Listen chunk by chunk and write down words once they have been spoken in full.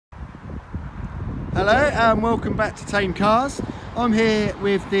Hello and welcome back to Thame Cars. I'm here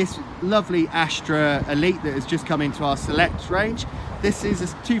with this lovely Astra Elite that has just come into our Select range. This is a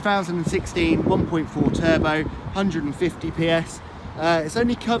 2016 1.4 turbo, 150 PS. It's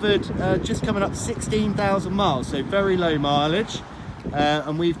only covered just coming up 16,000 miles, so very low mileage.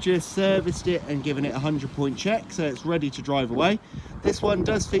 And we've just serviced it and given it a 100-point check, so it's ready to drive away. This one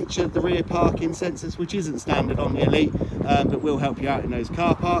does feature the rear parking sensors, which isn't standard on the Elite, but will help you out in those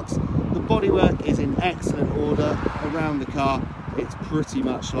car parks. The bodywork is in excellent order around the car. It's pretty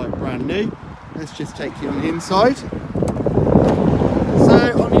much like brand new. Let's just take you on the inside. So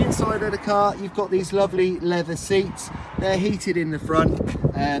on the inside of the car, you've got these lovely leather seats. They're heated in the front,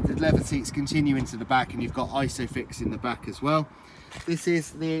 the leather seats continue into the back, and you've got ISOFIX in the back as well. This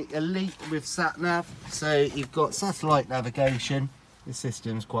is the Elite with Sat Nav, so you've got satellite navigation. This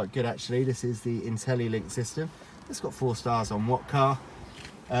system's quite good actually. This is the IntelliLink system. It's got 4 stars on What Car.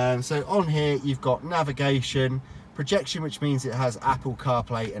 So on here you've got navigation, projection, which means it has Apple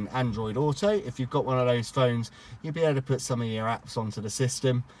CarPlay and Android Auto. If you've got one of those phones, you'll be able to put some of your apps onto the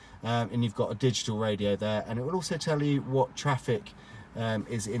system, and you've got a digital radio there, and it will also tell you what traffic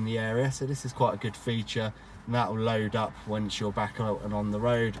is in the area. So this is quite a good feature, and that will load up once you're back out and on the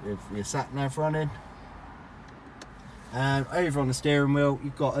road with your Sat Nav running. And over on the steering wheel,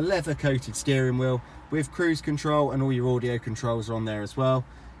 you've got a leather coated steering wheel with cruise control, and all your audio controls are on there as well.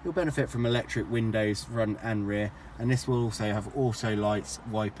 You'll benefit from electric windows front and rear, and this will also have auto lights,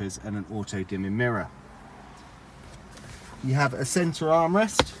 wipers and an auto dimming mirror. You have a center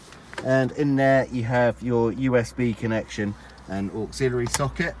armrest, and in there you have your USB connection and auxiliary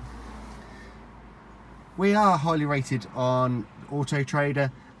socket. We are highly rated on Auto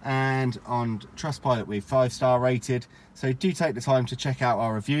Trader and on Trustpilot. We're 5-star rated, so do take the time to check out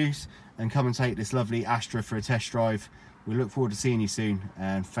our reviews and come and take this lovely Astra for a test drive. We look forward to seeing you soon,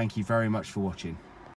 and thank you very much for watching.